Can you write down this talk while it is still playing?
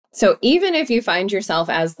So even if you find yourself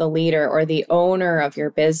as the leader or the owner of your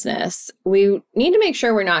business, we need to make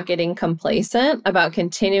sure we're not getting complacent about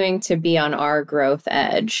continuing to be on our growth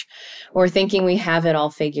edge or thinking we have it all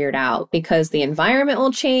figured out, because the environment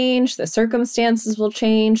will change, the circumstances will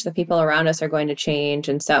change, the people around us are going to change.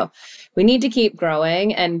 And so we need to keep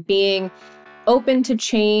growing and being open to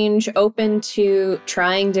change, open to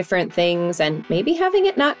trying different things, and maybe having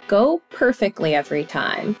it not go perfectly every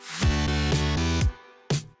time.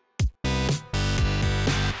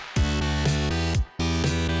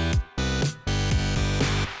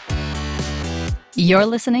 You're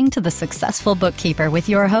listening to The Successful Bookkeeper with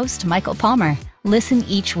your host, Michael Palmer. Listen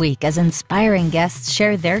each week as inspiring guests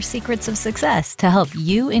share their secrets of success to help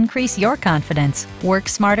you increase your confidence, work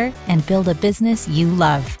smarter, and build a business you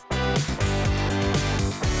love.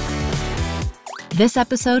 This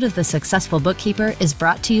episode of The Successful Bookkeeper is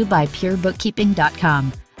brought to you by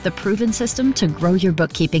PureBookkeeping.com, the proven system to grow your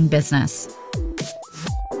bookkeeping business.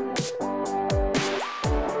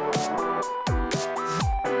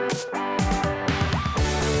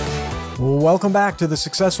 Welcome back to the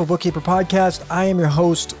Successful Bookkeeper Podcast. I am your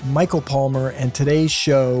host, Michael Palmer, and today's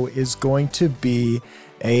show is going to be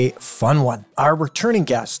a fun one. Our returning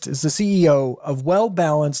guest is the CEO of Well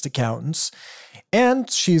Balanced Accountants,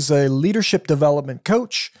 and she's a leadership development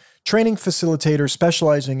coach, training facilitator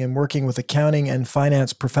specializing in working with accounting and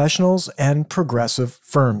finance professionals and progressive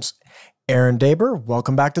firms. Erin Daiber,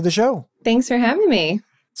 welcome back to the show. Thanks for having me.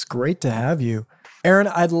 It's great to have you. Erin,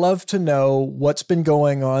 I'd love to know what's been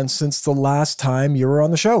going on since the last time you were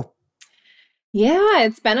on the show. Yeah,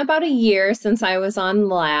 it's been about a year since I was on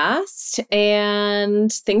last,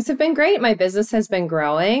 and things have been great. My business has been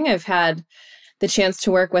growing. I've had the chance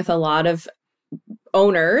to work with a lot of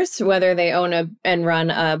owners, whether they own and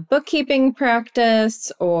run a bookkeeping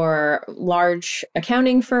practice or large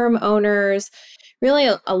accounting firm owners. Really,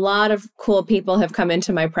 a lot of cool people have come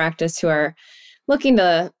into my practice who are looking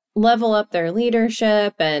to level up their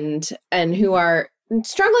leadership and who are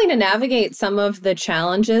struggling to navigate some of the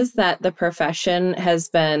challenges that the profession has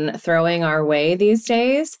been throwing our way these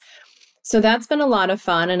days. So that's been a lot of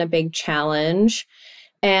fun and a big challenge.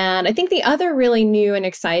 And I think the other really new and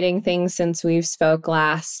exciting thing since we've spoke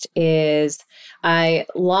last is I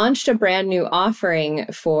launched a brand new offering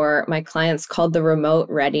for my clients called the Remote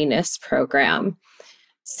Readiness Program.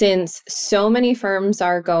 Since so many firms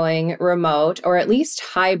are going remote or at least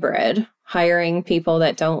hybrid, hiring people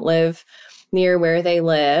that don't live near where they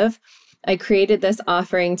live, I created this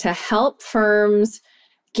offering to help firms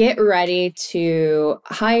get ready to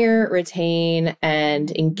hire, retain,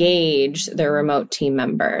 and engage their remote team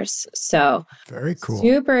members. So very cool.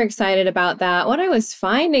 Super excited about that. What I was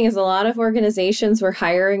finding is a lot of organizations were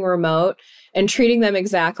hiring remote and treating them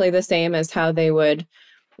exactly the same as how they would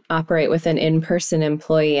operate with an in-person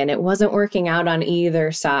employee, and it wasn't working out on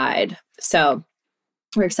either side. So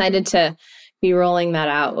we're excited to be rolling that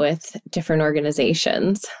out with different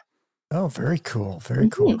organizations. Oh, very cool. Very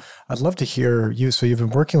cool. I'd love to hear you. So you've been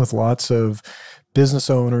working with lots of business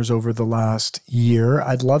owners over the last year.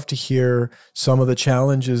 I'd love to hear some of the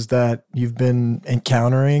challenges that you've been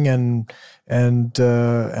encountering and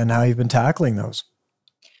how you've been tackling those.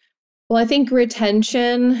 Well, I think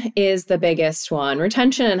retention is the biggest one.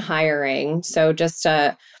 Retention and hiring. So just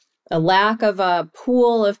a lack of a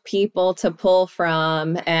pool of people to pull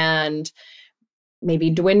from and maybe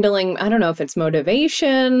dwindling, I don't know if it's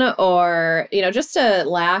motivation or, just a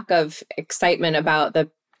lack of excitement about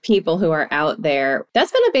the people who are out there.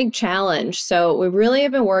 That's been a big challenge. So we really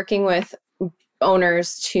have been working with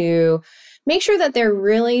owners to make sure that they're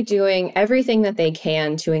really doing everything that they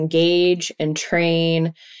can to engage and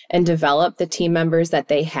train and develop the team members that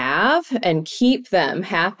they have and keep them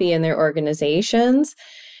happy in their organizations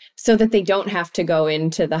so that they don't have to go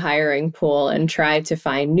into the hiring pool and try to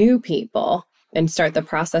find new people and start the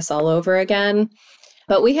process all over again.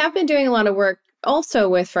 But we have been doing a lot of work also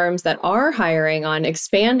with firms that are hiring on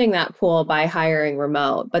expanding that pool by hiring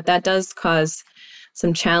remote. But that does cause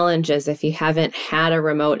some challenges if you haven't had a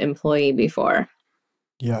remote employee before.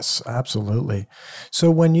 Yes, absolutely. So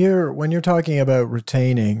when you're talking about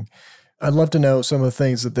retaining, I'd love to know some of the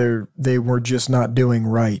things that they were just not doing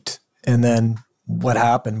right. And then what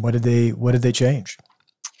happened? What did they change?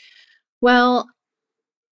 Well,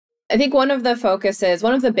 I think one of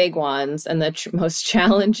the big ones and the most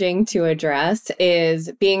challenging to address is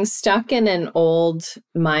being stuck in an old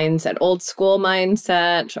mindset, old school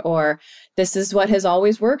mindset, or this is what has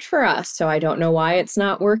always worked for us, so I don't know why it's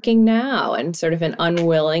not working now, and sort of an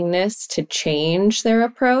unwillingness to change their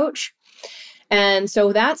approach. And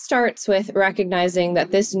so that starts with recognizing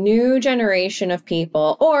that this new generation of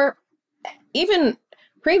people, or even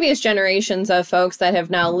previous generations of folks that have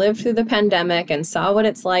now lived through the pandemic and saw what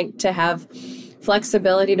it's like to have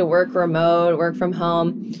flexibility to work remote, work from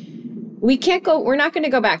home. We're not going to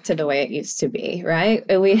go back to the way it used to be, right?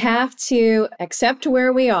 We have to accept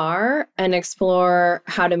where we are and explore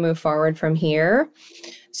how to move forward from here.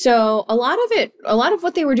 So a lot of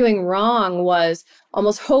what they were doing wrong was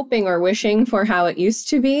almost hoping or wishing for how it used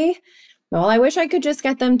to be. Well, I wish I could just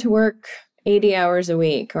get them to work 80 hours a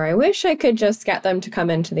week, or I wish I could just get them to come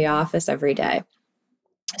into the office every day.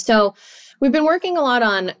 So we've been working a lot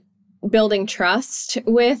on building trust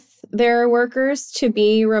with their workers to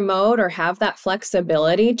be remote or have that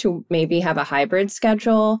flexibility to maybe have a hybrid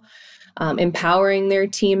schedule, empowering their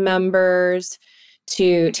team members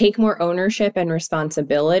to take more ownership and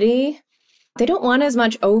responsibility. They don't want as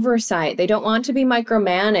much oversight. They don't want to be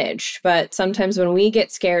micromanaged. But sometimes when we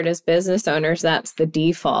get scared as business owners, that's the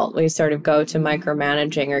default. We sort of go to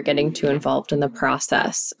micromanaging or getting too involved in the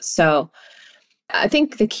process. So I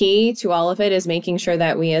think the key to all of it is making sure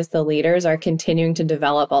that we as the leaders are continuing to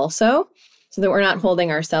develop also, so that we're not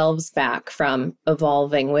holding ourselves back from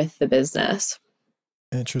evolving with the business.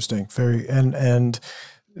 Interesting. And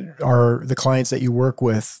are the clients that you work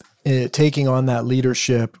with taking on that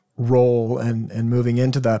leadership role and moving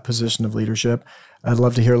into that position of leadership? I'd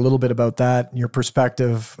love to hear a little bit about that and your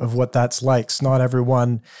perspective of what that's like. It's not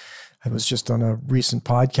everyone. I was just on a recent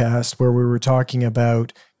podcast where we were talking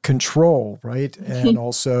about control, right? And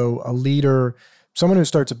also a leader, someone who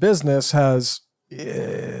starts a business has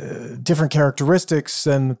different characteristics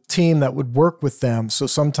than the team that would work with them. So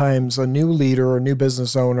sometimes a new leader or new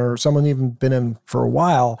business owner, or someone even been in for a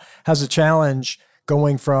while, has a challenge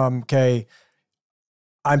going from, okay,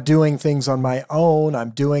 I'm doing things on my own, I'm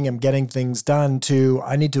getting things done, to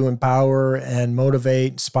I need to empower and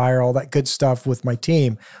motivate, inspire, all that good stuff with my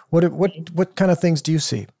team. What kind of things do you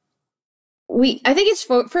see? I think it's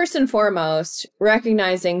first and foremost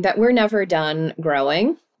recognizing that we're never done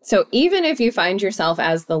growing. So even if you find yourself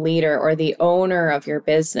as the leader or the owner of your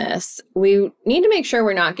business, we need to make sure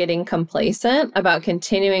we're not getting complacent about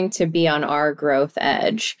continuing to be on our growth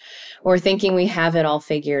edge or thinking we have it all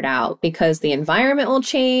figured out, because the environment will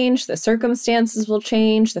change, the circumstances will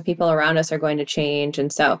change, the people around us are going to change.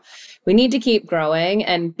 And so we need to keep growing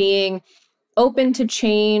and being open to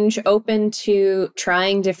change, open to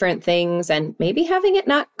trying different things, and maybe having it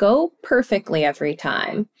not go perfectly every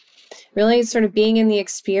time. Really sort of being in the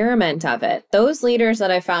experiment of it. Those leaders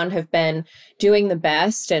that I found have been doing the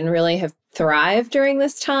best and really have thrived during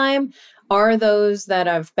this time are those that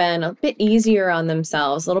have been a bit easier on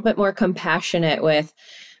themselves, a little bit more compassionate with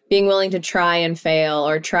being willing to try and fail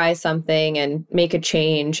or try something and make a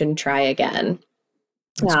change and try again.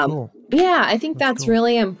 That's cool. Yeah, I think that's cool.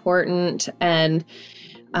 Really important. And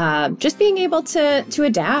just being able to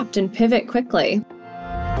adapt and pivot quickly.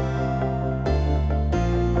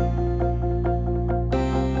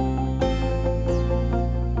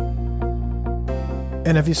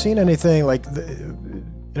 And have you seen anything like,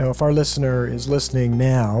 if our listener is listening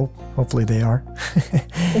now, hopefully they are,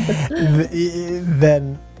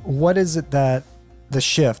 then what is it that the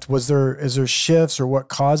shift, is there shifts, or what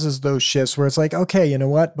causes those shifts where it's like, okay, you know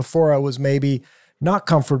what, before I was maybe not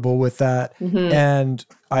comfortable with that, and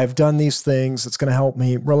I've done these things that's going to help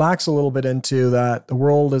me relax a little bit into that. The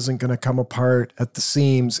world isn't going to come apart at the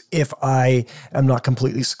seams if I am not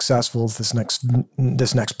completely successful with this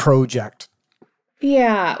next project.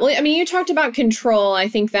 Yeah. Well, I mean, you talked about control. I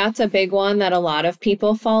think that's a big one that a lot of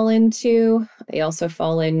people fall into. They also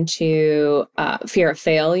fall into fear of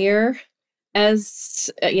failure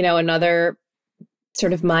as, another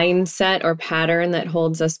sort of mindset or pattern that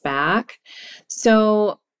holds us back.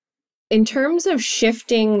 So in terms of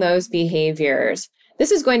shifting those behaviors,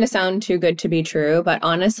 this is going to sound too good to be true, but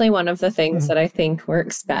honestly, one of the things that I think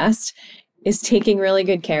works best is taking really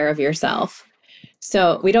good care of yourself.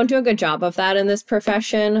 So we don't do a good job of that in this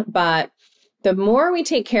profession, but the more we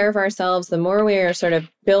take care of ourselves, the more we are sort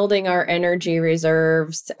of building our energy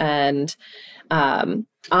reserves and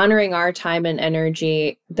honoring our time and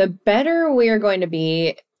energy, the better we are going to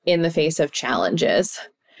be in the face of challenges.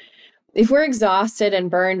 If we're exhausted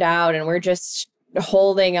and burned out and we're just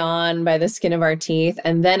holding on by the skin of our teeth,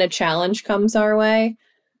 and then a challenge comes our way,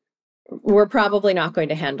 we're probably not going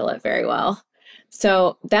to handle it very well.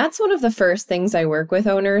 So that's one of the first things I work with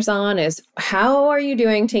owners on is, how are you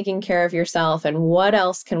doing taking care of yourself, and what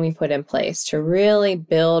else can we put in place to really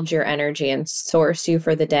build your energy and source you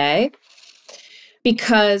for the day?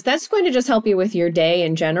 Because that's going to just help you with your day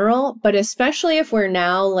in general, but especially if we're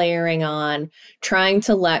now layering on trying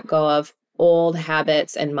to let go of old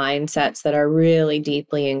habits and mindsets that are really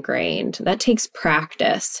deeply ingrained. That takes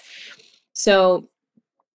practice. So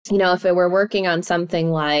If we're working on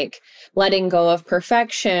something like letting go of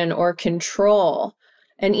perfection or control,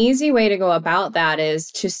 an easy way to go about that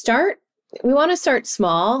is we want to start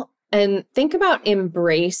small and think about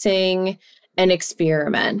embracing an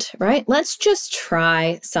experiment, right? Let's just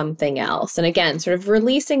try something else. And again, sort of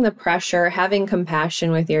releasing the pressure, having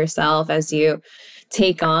compassion with yourself as you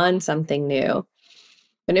take on something new,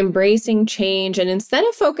 but embracing change. And instead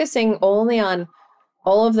of focusing only on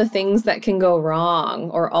all of the things that can go wrong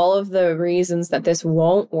or all of the reasons that this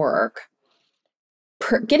won't work,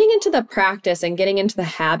 getting into the practice and getting into the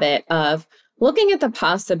habit of looking at the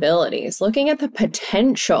possibilities, looking at the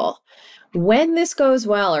potential, when this goes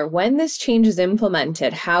well or when this change is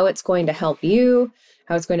implemented, how it's going to help you,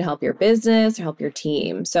 how it's going to help your business or help your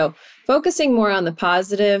team. So focusing more on the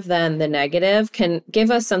positive than the negative can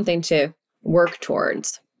give us something to work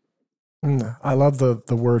towards. I love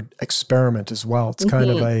the word experiment as well. It's kind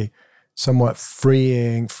of a somewhat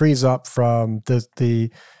frees up from the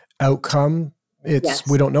outcome.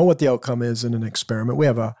 We don't know what the outcome is in an experiment. We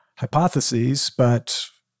have a hypothesis, but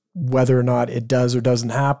whether or not it does or doesn't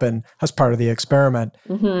happen as part of the experiment,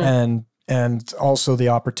 and also the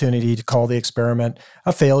opportunity to call the experiment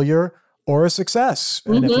a failure or a success.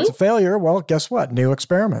 And if it's a failure, well, guess what? New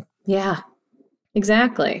experiment. Yeah,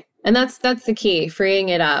 exactly. And that's the key, freeing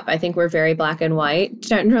it up. I think we're very black and white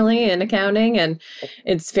generally in accounting, and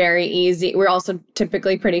it's very easy. We're also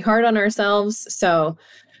typically pretty hard on ourselves. So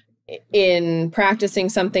in practicing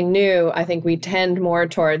something new, I think we tend more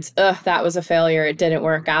towards, that was a failure. It didn't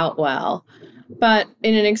work out well. But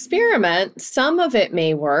in an experiment, some of it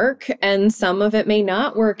may work and some of it may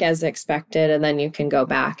not work as expected. And then you can go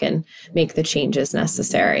back and make the changes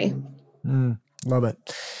necessary. Love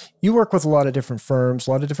it. You work with a lot of different firms,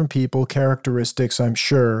 a lot of different people, characteristics, I'm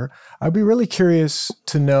sure. I'd be really curious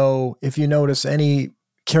to know if you notice any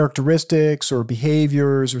characteristics or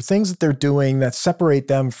behaviors or things that they're doing that separate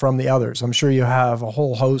them from the others. I'm sure you have a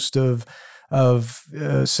whole host of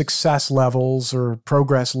success levels or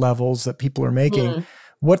progress levels that people are making.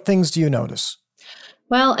 What things do you notice?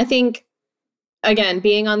 Well, I think, again,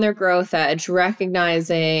 being on their growth edge,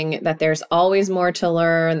 recognizing that there's always more to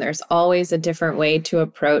learn, there's always a different way to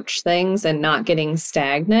approach things and not getting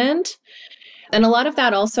stagnant. And a lot of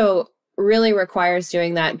that also really requires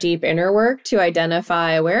doing that deep inner work to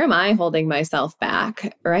identify, where am I holding myself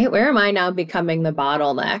back, right? Where am I now becoming the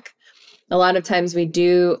bottleneck? A lot of times we're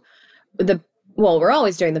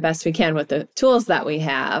always doing the best we can with the tools that we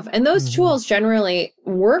have. And those tools generally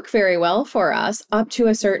work very well for us up to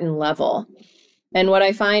a certain level. And what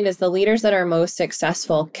I find is the leaders that are most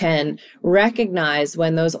successful can recognize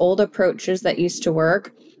when those old approaches that used to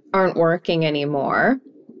work aren't working anymore.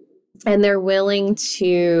 And they're willing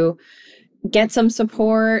to get some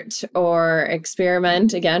support or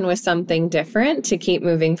experiment again with something different to keep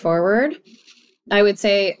moving forward. I would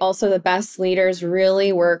say also the best leaders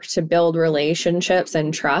really work to build relationships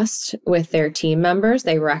and trust with their team members.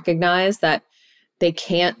 They recognize that they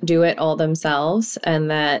can't do it all themselves and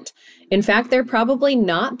that, in fact, they're probably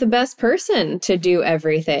not the best person to do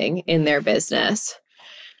everything in their business.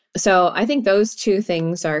 So I think those two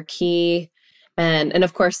things are key. And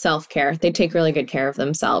of course, self-care. They take really good care of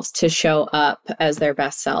themselves to show up as their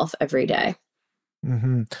best self every day.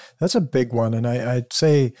 That's a big one. And I'd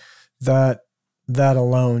say that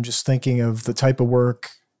alone, just thinking of the type of work,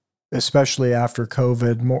 especially after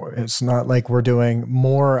COVID, it's not like we're doing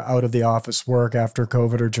more out of the office work after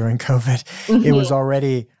COVID or during COVID. It was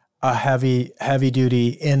already a heavy duty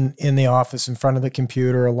in the office in front of the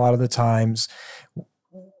computer a lot of the times,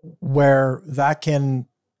 where that can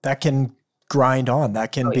grind on.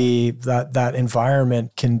 That can be that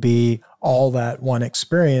environment can be all that one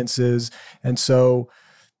experiences. And so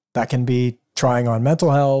that can be trying on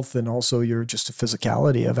mental health and also your just a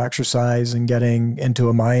physicality of exercise and getting into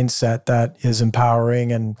a mindset that is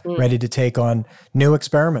empowering and ready to take on new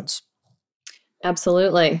experiments.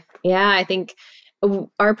 Absolutely. Yeah, I think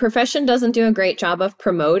our profession doesn't do a great job of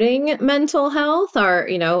promoting mental health. I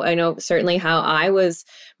know certainly how I was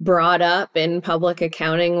brought up in public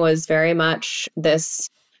accounting was very much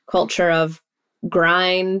this culture of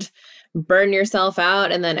grind, burn yourself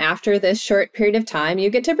out. And then after this short period of time,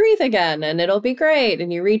 you get to breathe again and it'll be great.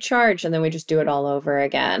 And you recharge and then we just do it all over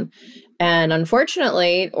again. And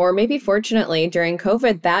unfortunately, or maybe fortunately, during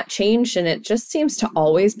COVID, that changed and it just seems to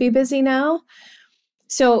always be busy now.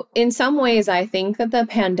 So in some ways, I think that the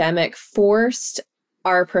pandemic forced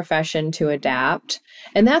our profession to adapt.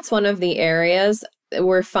 And that's one of the areas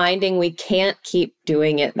we're finding we can't keep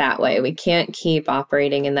doing it that way. We can't keep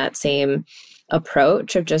operating in that same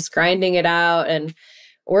approach of just grinding it out and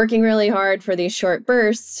working really hard for these short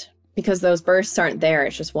bursts. because those bursts aren't there.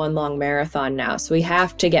 It's just one long marathon now. So we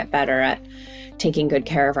have to get better at taking good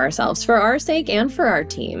care of ourselves for our sake and for our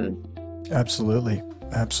team. Absolutely.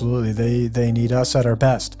 Absolutely. They need us at our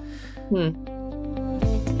best.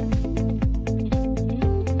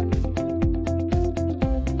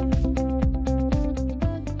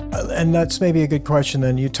 And that's maybe a good question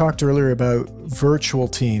then. You talked earlier about virtual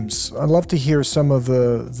teams. I'd love to hear some of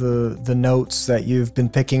the notes that you've been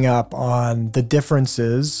picking up on the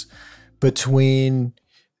differences between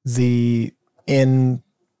the in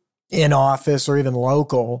office or even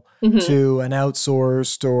local to an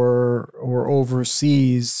outsourced or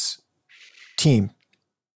overseas team.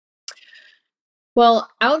 Well,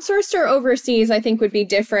 outsourced or overseas, I think would be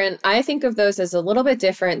different. I think of those as a little bit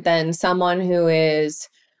different than someone who is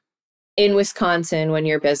in Wisconsin when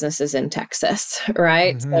your business is in Texas,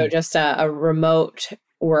 right? So just a remote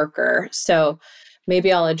worker. So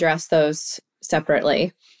maybe I'll address those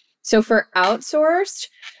separately. So for outsourced,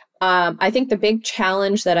 I think the big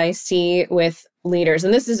challenge that I see with leaders,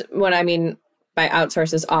 and this is what I mean by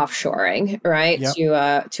outsource, is offshoring, right?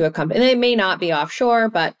 Yep. To a company. And they may not be offshore,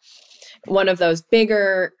 but one of those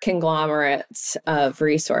bigger conglomerates of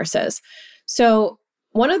resources. So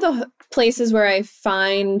one of the places where I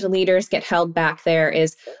find leaders get held back there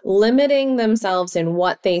is limiting themselves in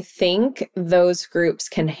what they think those groups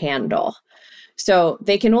can handle. So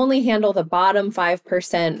they can only handle the bottom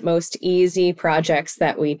 5% most easy projects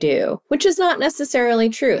that we do, which is not necessarily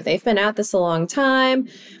true. They've been at this a long time.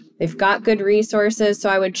 They've got good resources. So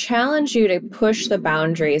I would challenge you to push the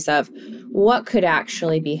boundaries of what could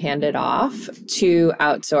actually be handed off to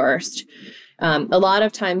outsourced. A lot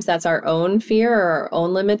of times that's our own fear or our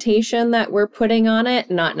own limitation that we're putting on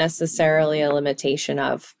it, not necessarily a limitation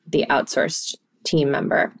of the outsourced team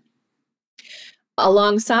member.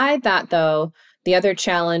 Alongside that, though, the other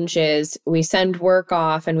challenge is we send work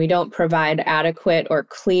off and we don't provide adequate or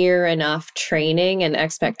clear enough training and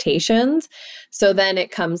expectations. So then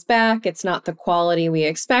it comes back, it's not the quality we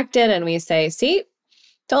expected, and we say, see,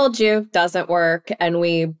 told you, doesn't work, and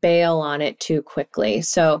we bail on it too quickly.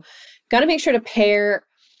 So got to make sure to pair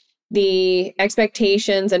the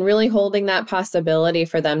expectations and really holding that possibility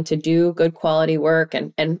for them to do good quality work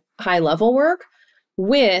and high level work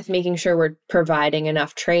with making sure we're providing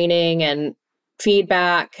enough training and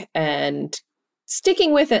feedback and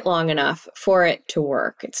sticking with it long enough for it to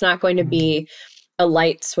work. It's not going to be a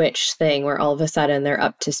light switch thing where all of a sudden they're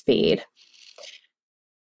up to speed.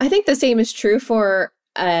 I think the same is true for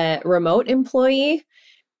a remote employee.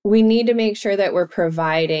 We need to make sure that we're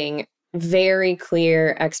providing very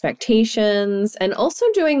clear expectations and also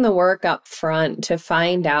doing the work up front to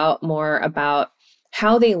find out more about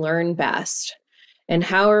how they learn best and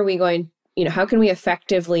how are we going, how can we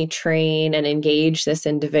effectively train and engage this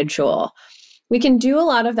individual? We can do a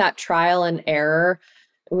lot of that trial and error.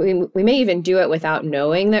 We may even do it without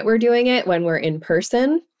knowing that we're doing it when we're in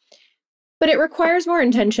person, but it requires more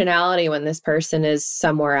intentionality when this person is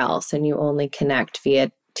somewhere else and you only connect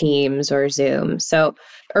via Teams or Zoom. So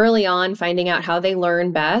early on, finding out how they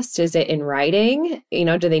learn best. Is it in writing?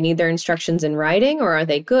 Do they need their instructions in writing, or are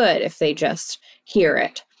they good if they just hear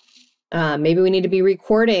it? Maybe we need to be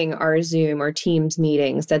recording our Zoom or Teams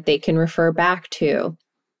meetings that they can refer back to.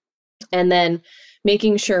 And then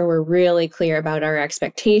making sure we're really clear about our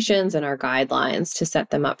expectations and our guidelines to set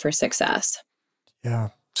them up for success. Yeah,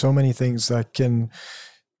 so many things that can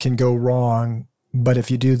go wrong. But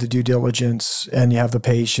if you do the due diligence and you have the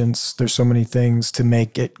patience, there's so many things to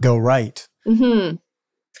make it go right.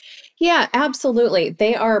 Yeah, absolutely.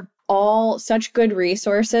 They are all such good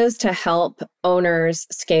resources to help owners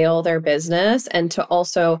scale their business and to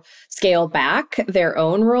also scale back their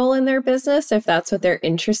own role in their business if that's what they're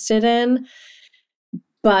interested in.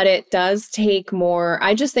 But it does take more,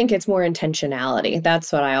 I just think it's more intentionality.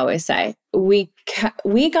 That's what I always say. We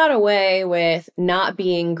got away with not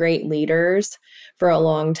being great leaders for a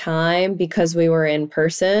long time because we were in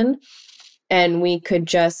person and we could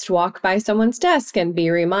just walk by someone's desk and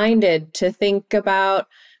be reminded to think about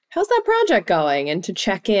how's that project going and to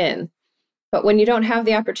check in. But when you don't have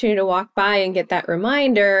the opportunity to walk by and get that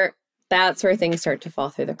reminder, that's where things start to fall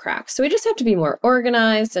through the cracks. So we just have to be more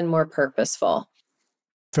organized and more purposeful.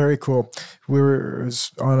 Very cool.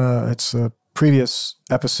 It's a previous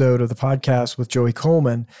episode of the podcast with Joey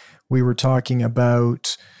Coleman. We were talking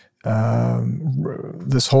about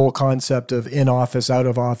this whole concept of in office, out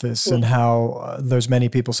of office, and how there's many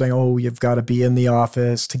people saying, oh, you've got to be in the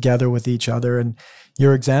office together with each other. And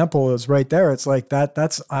your example is right there. It's like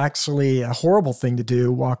that's actually a horrible thing to do,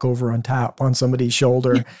 walk over and tap on somebody's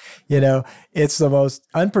shoulder. It's the most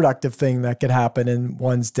unproductive thing that could happen in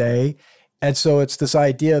one's day. And so it's this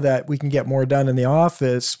idea that we can get more done in the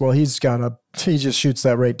office. Well, he just shoots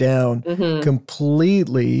that right down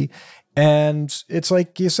completely. And it's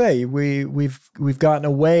like you say, we've gotten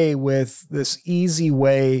away with this easy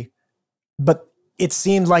way, but it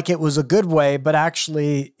seemed like it was a good way, but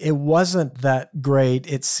actually it wasn't that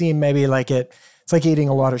great. It seemed maybe like it's like eating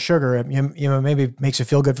a lot of sugar. You know, maybe makes you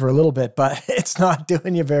feel good for a little bit, but it's not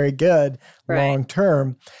doing you very good long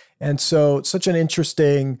term. And so it's such an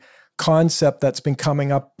interesting concept that's been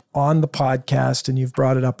coming up on the podcast, and you've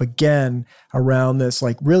brought it up again around this,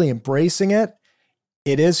 like really embracing it.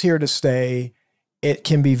 It is here to stay. It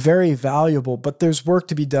can be very valuable, but there's work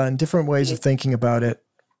to be done, different ways of thinking about it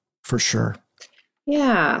for sure.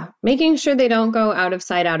 Yeah. Making sure they don't go out of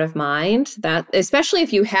sight, out of mind, that especially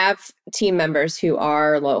if you have team members who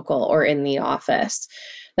are local or in the office,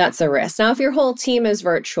 that's a risk. Now, if your whole team is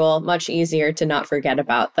virtual, much easier to not forget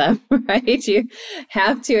about them, right? You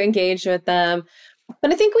have to engage with them.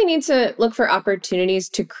 But I think we need to look for opportunities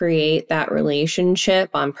to create that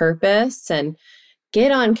relationship on purpose and get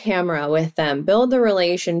on camera with them, build the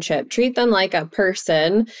relationship, treat them like a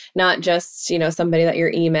person, not just, somebody that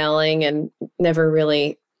you're emailing and never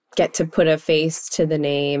really get to put a face to the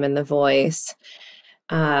name and the voice.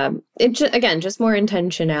 Again, just more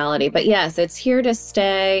intentionality. But yes, it's here to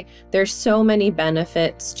stay. There's so many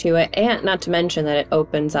benefits to it. And not to mention that it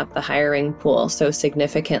opens up the hiring pool so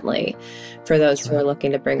significantly for those who are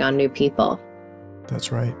looking to bring on new people.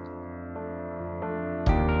 That's right.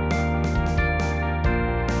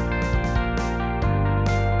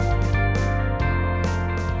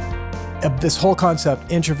 This whole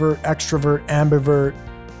concept, introvert, extrovert, ambivert,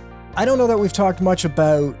 I don't know that we've talked much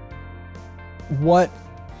about what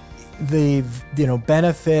the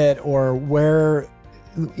benefit or where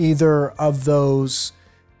either of those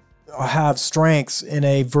have strengths in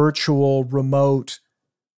a virtual remote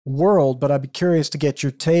world, but I'd be curious to get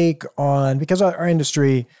your take on, because our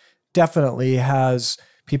industry definitely has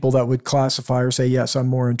people that would classify or say, yes, I'm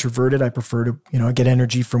more introverted. I prefer to, I get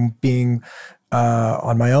energy from being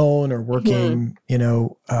on my own or working,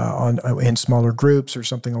 in smaller groups or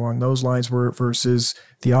something along those lines, versus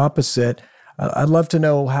the opposite. I'd love to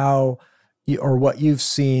know how or what you've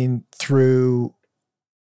seen through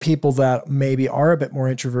people that maybe are a bit more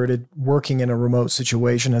introverted working in a remote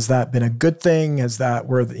situation. Has that been a good thing?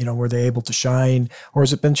 Were they able to shine, or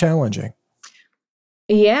has it been challenging?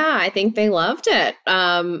 Yeah, I think they loved it.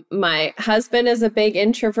 My husband is a big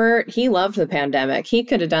introvert. He loved the pandemic. He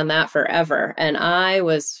could have done that forever. And I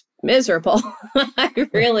was miserable. I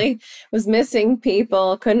really was missing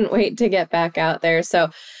people, couldn't wait to get back out there. So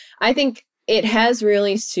I think it has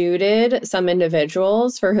really suited some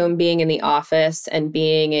individuals for whom being in the office and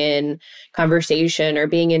being in conversation or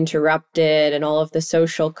being interrupted and all of the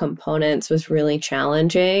social components was really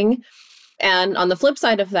challenging. And on the flip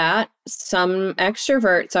side of that, some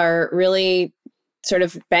extroverts are really sort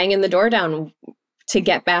of banging the door down to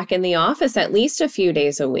get back in the office at least a few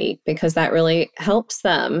days a week, because that really helps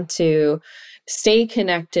them to stay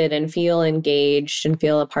connected and feel engaged and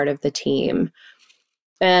feel a part of the team.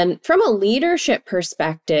 And from a leadership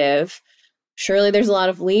perspective, surely there's a lot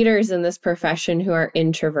of leaders in this profession who are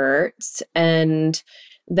introverts, and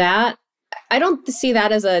that I don't see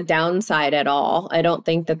that as a downside at all. I don't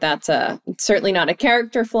think that that's certainly not a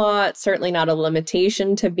character flaw. It's certainly not a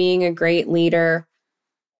limitation to being a great leader.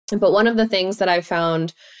 But one of the things that I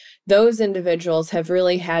found those individuals have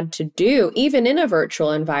really had to do, even in a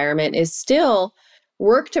virtual environment, is still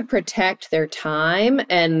work to protect their time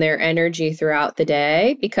and their energy throughout the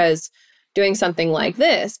day, because doing something like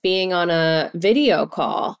this, being on a video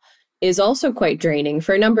call, is also quite draining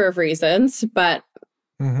for a number of reasons, but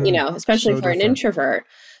especially for an introvert.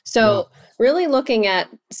 So really looking at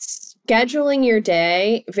scheduling your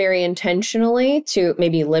day very intentionally to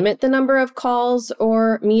maybe limit the number of calls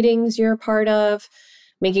or meetings you're a part of,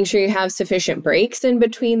 making sure you have sufficient breaks in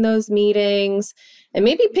between those meetings, and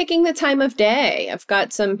maybe picking the time of day. I've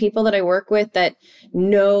got some people that I work with that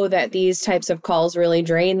know that these types of calls really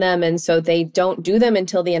drain them, and so they don't do them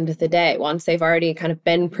until the end of the day. Once they've already kind of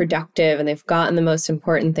been productive and they've gotten the most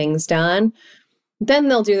important things done, then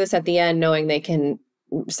they'll do this at the end knowing they can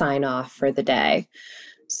sign off for the day.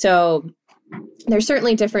 So there's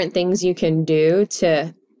certainly different things you can do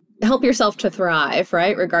to help yourself to thrive,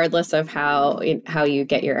 right? Regardless of how you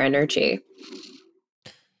get your energy.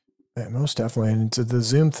 Yeah, most definitely. And the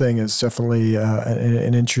Zoom thing is definitely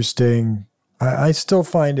an interesting, I still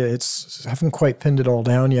find I haven't quite pinned it all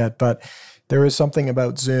down yet, but there is something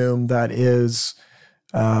about Zoom that is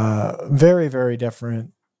very, very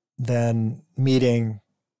different than meeting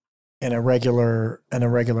in a regular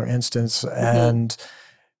instance. And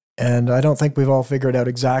And I don't think we've all figured out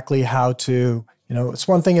exactly how to, it's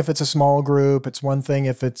one thing if it's a small group. It's one thing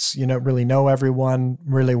if it's, really know everyone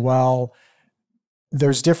really well.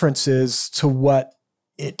 There's differences to what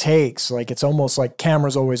it takes. Like it's almost like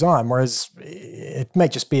camera's always on, whereas it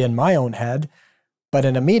might just be in my own head. But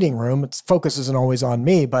in a meeting room, its focus isn't always on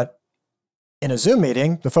me. But in a Zoom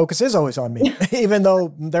meeting, the focus is always on me, even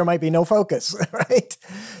though there might be no focus, right?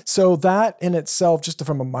 So that in itself, just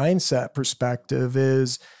from a mindset perspective,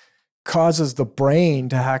 causes the brain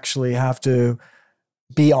to actually have to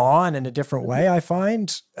be on in a different way, I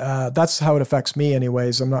find. That's how it affects me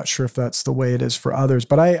anyways. I'm not sure if that's the way it is for others,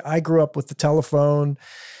 but I grew up with the telephone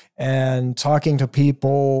and talking to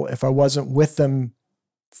people. If I wasn't with them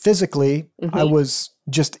physically, I was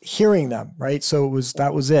just hearing them, right? So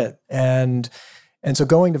that was it. And so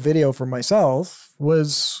going to video for myself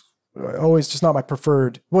was always just not my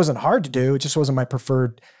preferred. It wasn't hard to do. It just wasn't my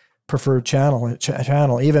preferred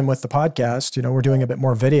channel. Even with the podcast, we're doing a bit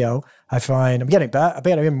more video. I find I'm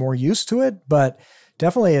getting more used to it, but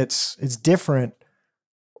definitely it's different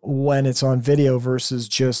when it's on video versus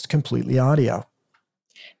just completely audio.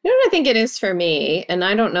 You know what I think it is for me, and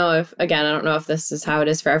I don't know if this is how it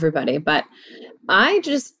is for everybody, but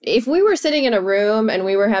if we were sitting in a room and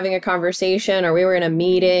we were having a conversation or we were in a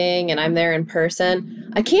meeting and I'm there in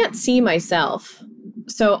person, I can't see myself.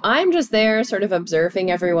 So I'm just there sort of observing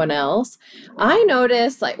everyone else. I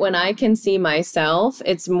notice like when I can see myself,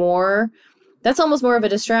 that's almost more of a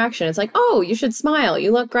distraction. It's like, oh, you should smile.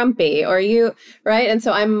 You look grumpy right? And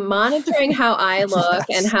so I'm monitoring how I look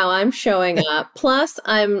and how I'm showing up. Plus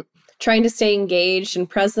I'm trying to stay engaged and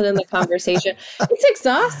present in the conversation. It's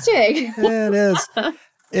exhausting. It is.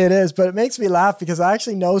 It is. But it makes me laugh because I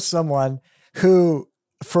actually know someone who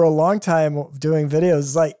for a long time doing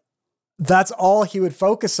videos, like that's all he would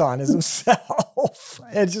focus on is himself.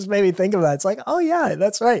 It just made me think of that. It's like, oh yeah,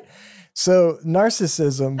 that's right. So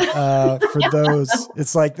narcissism, for those,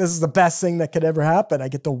 it's like, this is the best thing that could ever happen. I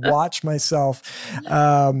get to watch myself.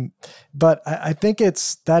 But I think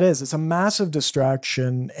it's a massive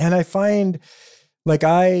distraction. And I find like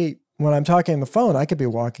when I'm talking on the phone, I could be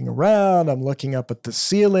walking around, I'm looking up at the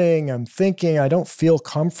ceiling, I'm thinking, I don't feel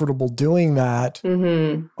comfortable doing that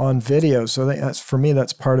on video. So I think for me,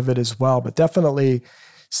 that's part of it as well. But definitely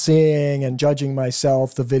seeing and judging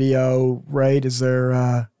myself, the video, right? Is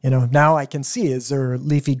there, now I can see, is there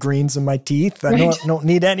leafy greens in my teeth? I don't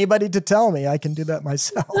need anybody to tell me. I can do that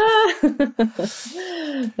myself.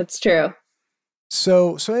 That's true.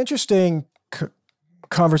 So interesting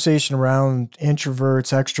conversation around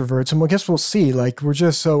introverts, extroverts. And I guess we'll see, like we're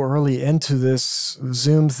just so early into this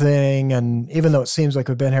Zoom thing. And even though it seems like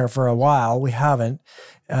we've been here for a while, we haven't.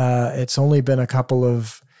 It's only been a couple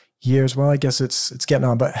of years. Well, I guess it's getting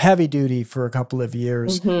on, but heavy duty for a couple of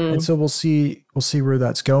years. And so we'll see where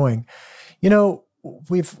that's going.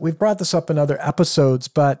 We've brought this up in other episodes,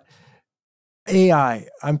 but AI,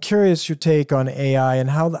 I'm curious your take on AI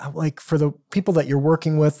and how, like for the people that you're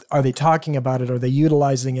working with, are they talking about it? Are they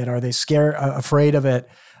utilizing it? Are they afraid of it?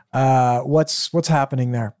 What's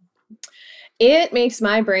happening there? It makes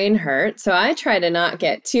my brain hurt. So I try to not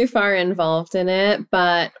get too far involved in it.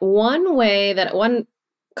 But one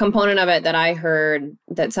component of it that I heard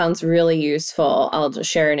that sounds really useful, I'll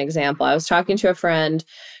just share an example. I was talking to a friend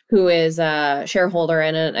who is a shareholder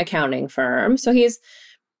in an accounting firm. So he's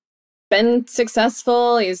been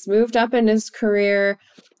successful. He's moved up in his career.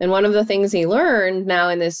 And one of the things he learned now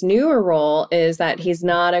in this newer role is that he's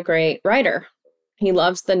not a great writer. He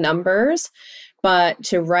loves the numbers, but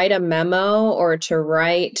to write a memo or to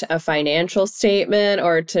write a financial statement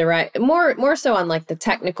or to write more so on like the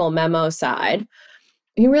technical memo side,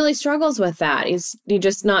 he really struggles with that. He's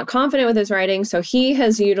just not confident with his writing. So he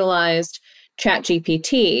has utilized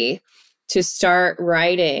ChatGPT to start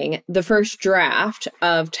writing the first draft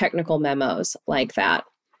of technical memos like that.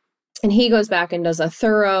 And he goes back and does a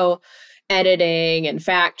thorough editing and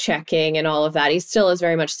fact checking and all of that. He still is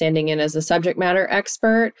very much standing in as a subject matter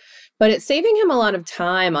expert, but it's saving him a lot of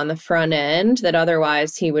time on the front end that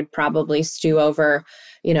otherwise he would probably stew over,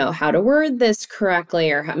 how to word this correctly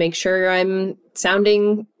or make sure I'm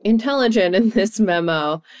sounding intelligent in this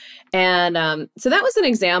memo. And so that was an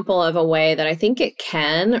example of a way that I think it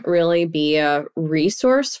can really be a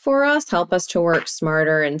resource for us, help us to work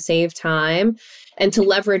smarter and save time and to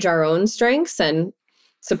leverage our own strengths and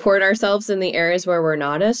support ourselves in the areas where we're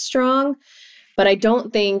not as strong. But I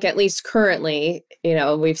don't think, at least currently,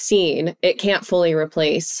 we've seen it can't fully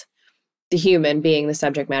replace the human being the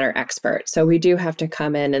subject matter expert. So we do have to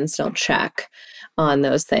come in and still check on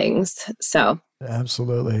those things. So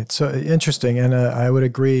absolutely. It's so interesting. And I would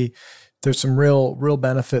agree. There's some real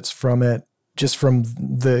benefits from it. just from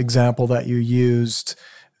the example that you used,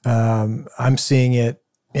 I'm seeing it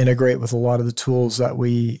integrate with a lot of the tools that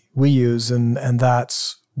we use. And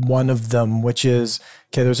that's one of them, which is,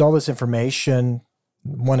 okay, there's all this information.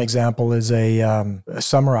 One example is a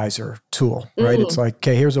summarizer tool, right? It's like,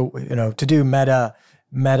 okay, here's to do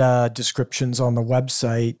meta descriptions on the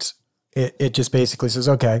website. It just basically says,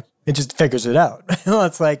 okay, it just figures it out.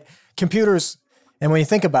 It's like computers. And when you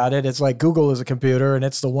think about it, it's like Google is a computer and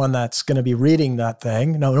it's the one that's going to be reading that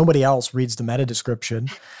thing. No, nobody else reads the meta description.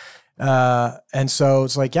 And so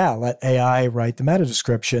it's like, yeah, let AI write the meta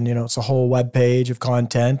description. It's a whole web page of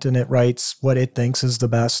content and it writes what it thinks is the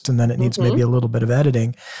best. And then it needs maybe a little bit of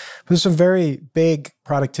editing. But there's some very big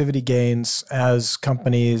productivity gains as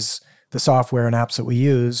companies, the software and apps that we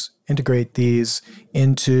use, integrate these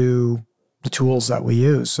into the tools that we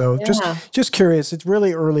use. So just curious. It's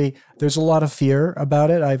really early. There's a lot of fear about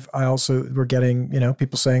it. We're getting,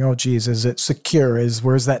 people saying, oh, geez, is it secure?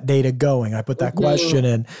 Where's that data going? I put that question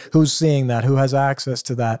in. Who's seeing that? Who has access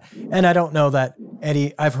to that? And I don't know that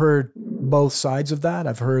I've heard both sides of that.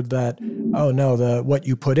 I've heard that, oh no, what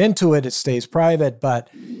you put into it stays private, but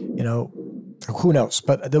who knows?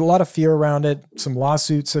 But there's a lot of fear around it. Some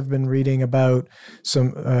lawsuits I've been reading about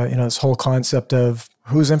some, this whole concept of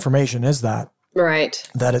whose information is that? Right.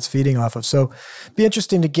 That it's feeding off of. So be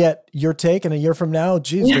interesting to get your take. And a year from now,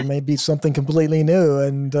 there may be something completely new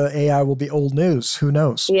and AI will be old news. Who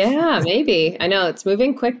knows? Yeah, maybe. I know it's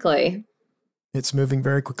moving quickly. It's moving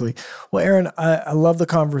very quickly. Well, Erin, I love the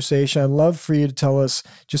conversation. I'd love for you to tell us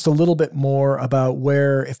just a little bit more about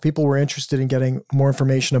if people were interested in getting more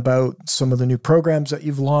information about some of the new programs that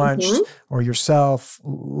you've launched or yourself,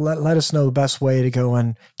 let us know the best way to go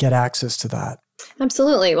and get access to that.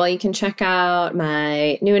 Absolutely. Well, you can check out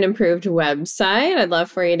my new and improved website. I'd love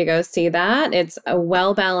for you to go see that. It's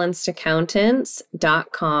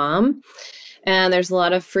wellbalancedAccountants.com. And there's a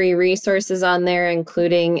lot of free resources on there,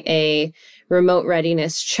 including a remote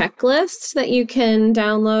readiness checklist that you can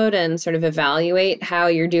download and sort of evaluate how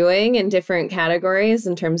you're doing in different categories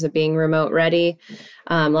in terms of being remote ready.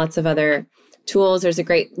 Lots of other tools. There's a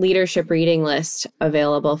great leadership reading list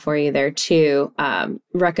available for you there too.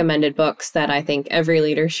 Recommended books that I think every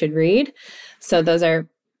leader should read. So those are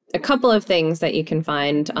a couple of things that you can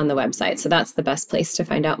find on the website. So that's the best place to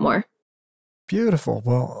find out more. Beautiful.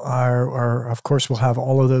 Well, of course, we'll have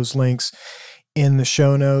all of those links in the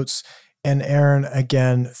show notes. And Erin,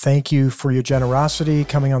 again, thank you for your generosity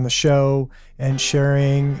coming on the show and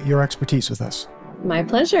sharing your expertise with us. My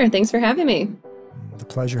pleasure. Thanks for having me. The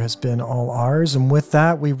pleasure has been all ours. And with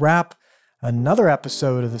that, we wrap another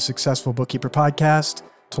episode of the Successful Bookkeeper Podcast.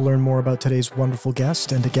 To learn more about today's wonderful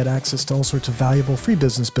guest and to get access to all sorts of valuable free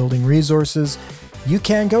business building resources, you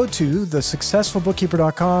can go to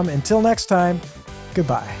thesuccessfulbookkeeper.com. Until next time,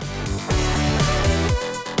 goodbye.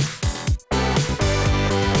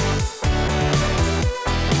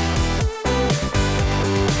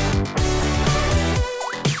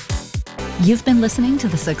 You've been listening to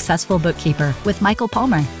The Successful Bookkeeper with Michael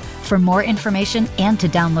Palmer. For more information and to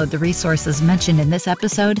download the resources mentioned in this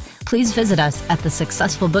episode, please visit us at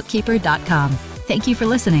thesuccessfulbookkeeper.com. Thank you for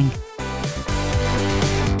listening.